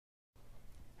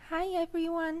Hi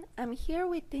everyone, I'm here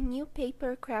with the new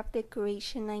paper craft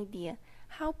decoration idea.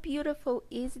 How beautiful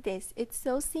is this? It's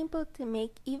so simple to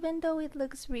make even though it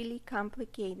looks really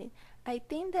complicated. I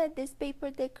think that this paper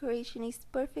decoration is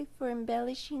perfect for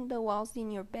embellishing the walls in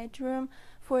your bedroom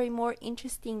for a more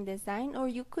interesting design, or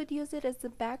you could use it as a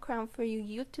background for your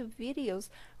YouTube videos,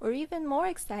 or even more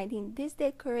exciting, this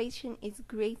decoration is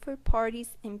great for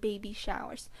parties and baby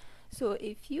showers. So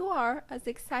if you are as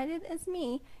excited as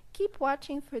me, keep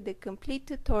watching for the complete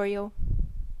tutorial.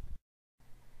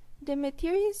 The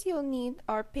materials you'll need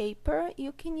are paper.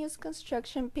 You can use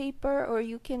construction paper or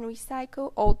you can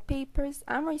recycle old papers.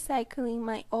 I'm recycling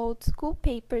my old school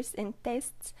papers and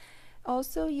tests.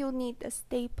 Also, you'll need a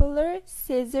stapler,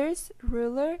 scissors,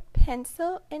 ruler,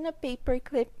 pencil, and a paper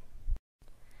clip.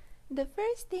 The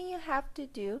first thing you have to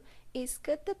do is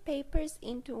cut the papers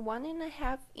into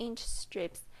 1.5-inch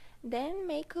strips. Then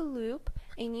make a loop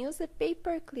and use a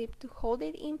paper clip to hold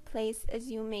it in place as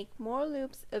you make more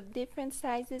loops of different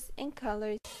sizes and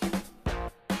colors.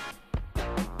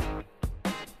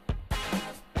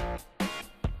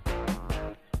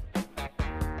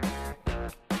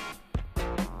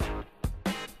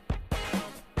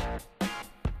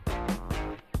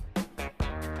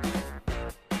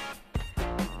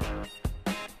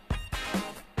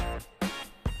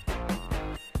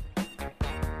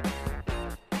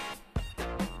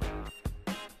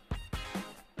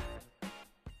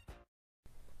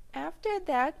 After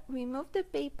that, remove the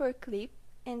paper clip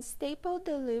and staple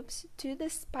the loops to the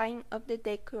spine of the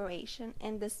decoration,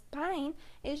 and the spine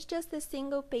is just a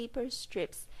single paper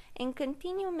strips, and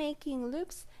continue making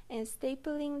loops and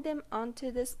stapling them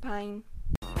onto the spine.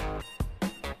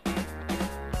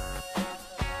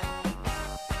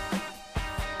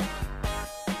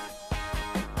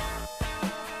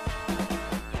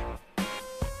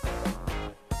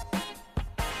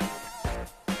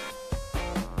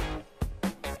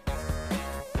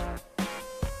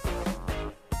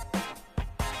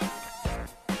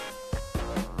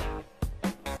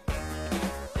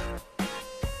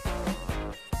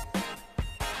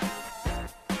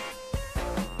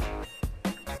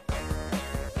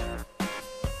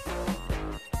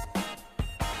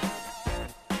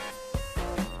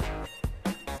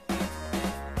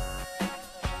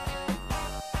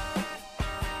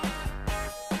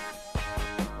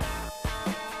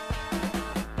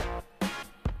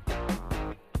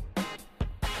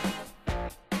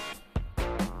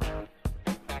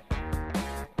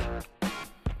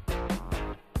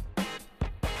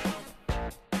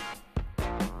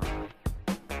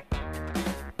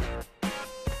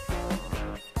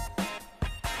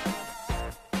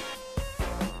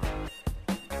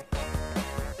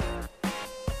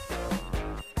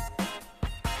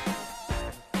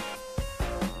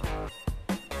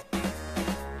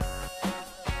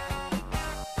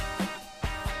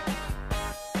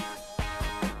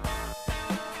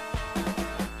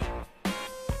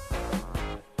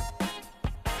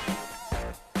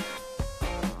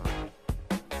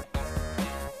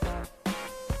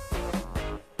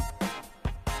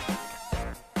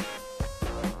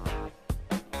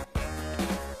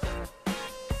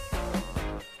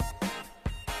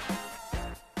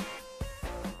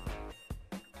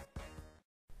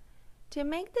 To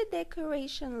make the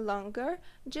decoration longer,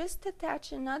 just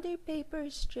attach another paper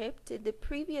strip to the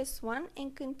previous one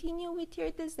and continue with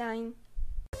your design.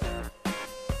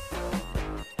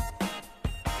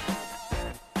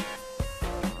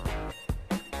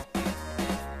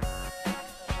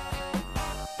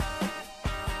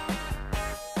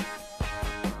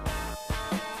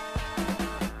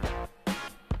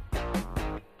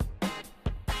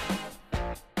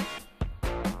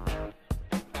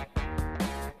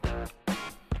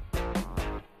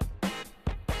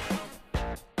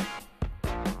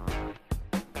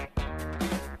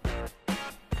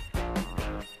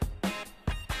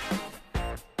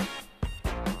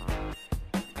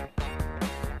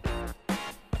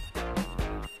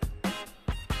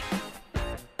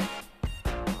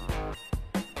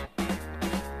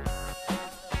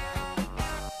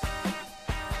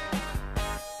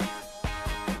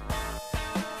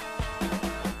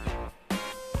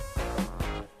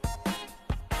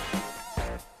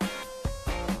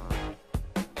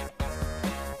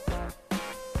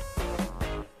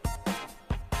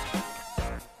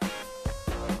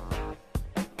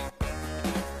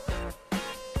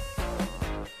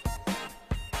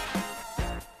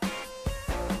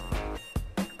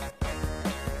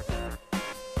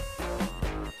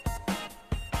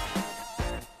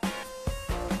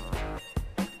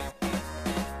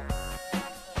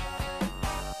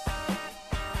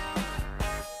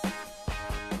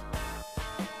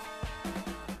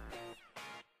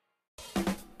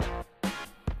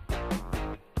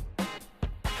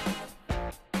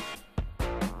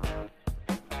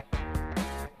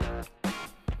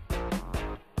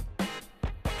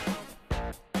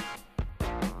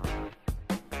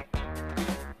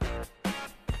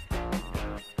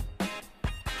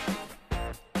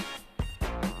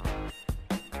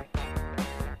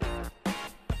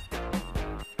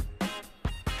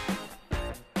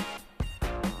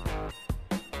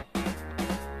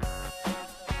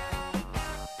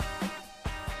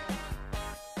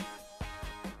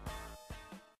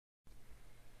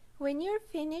 When you're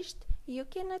finished, you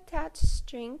can attach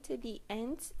string to the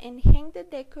ends and hang the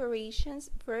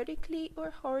decorations vertically or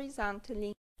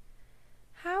horizontally.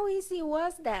 How easy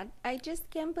was that? I just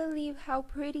can't believe how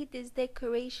pretty this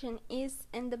decoration is,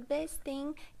 and the best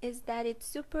thing is that it's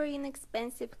super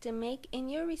inexpensive to make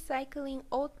and you're recycling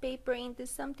old paper into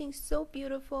something so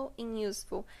beautiful and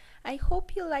useful. I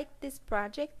hope you liked this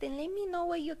project and let me know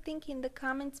what you think in the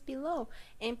comments below.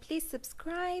 And please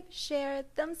subscribe, share,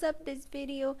 thumbs up this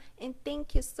video, and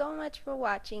thank you so much for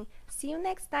watching. See you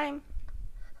next time!